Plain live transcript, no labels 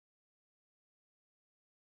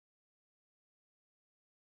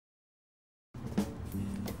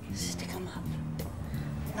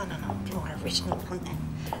original one.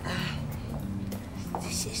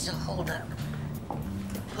 This is a holdup.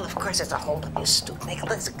 Well, of course it's a holdup, you stupid.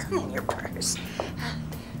 There's a gun in your purse.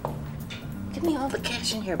 Give me all the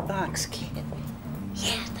cash in your box, kid.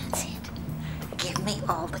 Yeah, that's it. Give me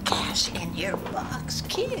all the cash in your box,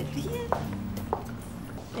 kid. Yeah.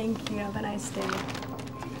 Thank you. Have a nice day.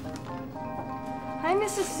 Hi,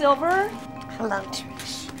 Mrs. Silver. Hello,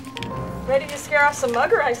 Trish. Ready to scare off some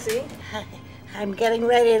mugger, I see. I'm getting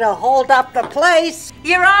ready to hold up the place.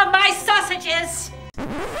 You're all my sausages.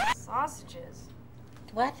 Sausages?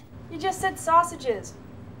 What? You just said sausages.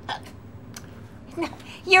 No,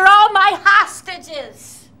 you're all my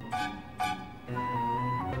hostages.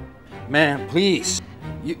 Ma'am, please.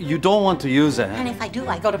 You don't want to use that. And if I do,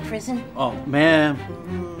 I go to prison? Oh, ma'am.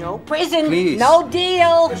 No prison. Please. No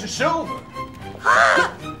deal. Mrs. Silver.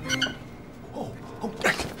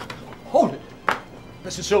 Hold it.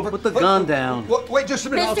 Mrs. Silver. Put the gun down. Wait just a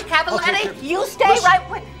minute. Mr. Cavaletti, you stay Listen. right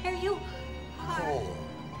where you are. Oh.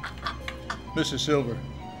 Mrs. Silver,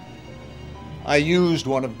 I used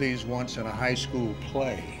one of these once in a high school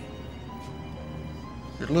play.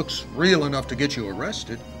 It looks real enough to get you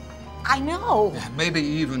arrested. I know. And maybe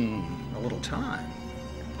even a little time.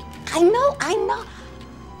 I know.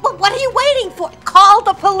 But what are you waiting for? Call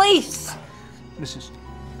the police. Mrs.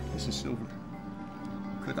 Silver,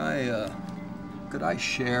 could I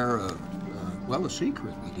share a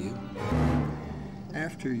secret with you?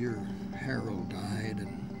 After your Harold died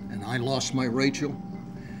and I lost my Rachel,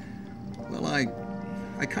 well, I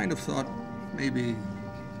kind of thought maybe...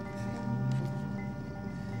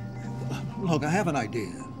 Look, I have an idea.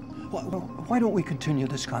 Why don't we continue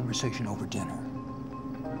this conversation over dinner?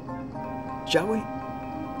 Shall we?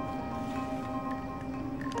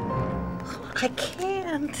 I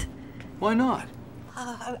can't. Why not?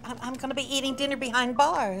 I'm going to be eating dinner behind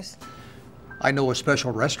bars. I know a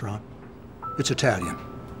special restaurant. It's Italian.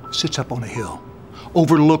 Sits up on a hill.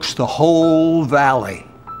 Overlooks the whole valley.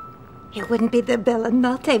 It wouldn't be the Bella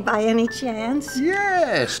Notte by any chance?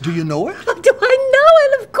 Yes. Do you know it? Oh, do I know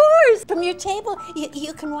it? Of course. From your table,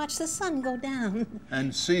 you can watch the sun go down.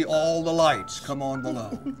 And see all the lights come on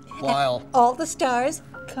below, while all the stars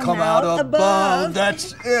come out above.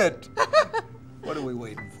 That's it. What are we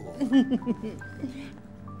waiting for?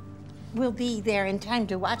 We'll be there in time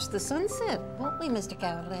to watch the sunset, won't we, Mr.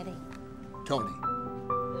 Cavaletti? Tony.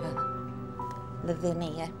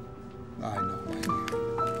 Lavinia.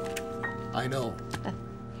 I know.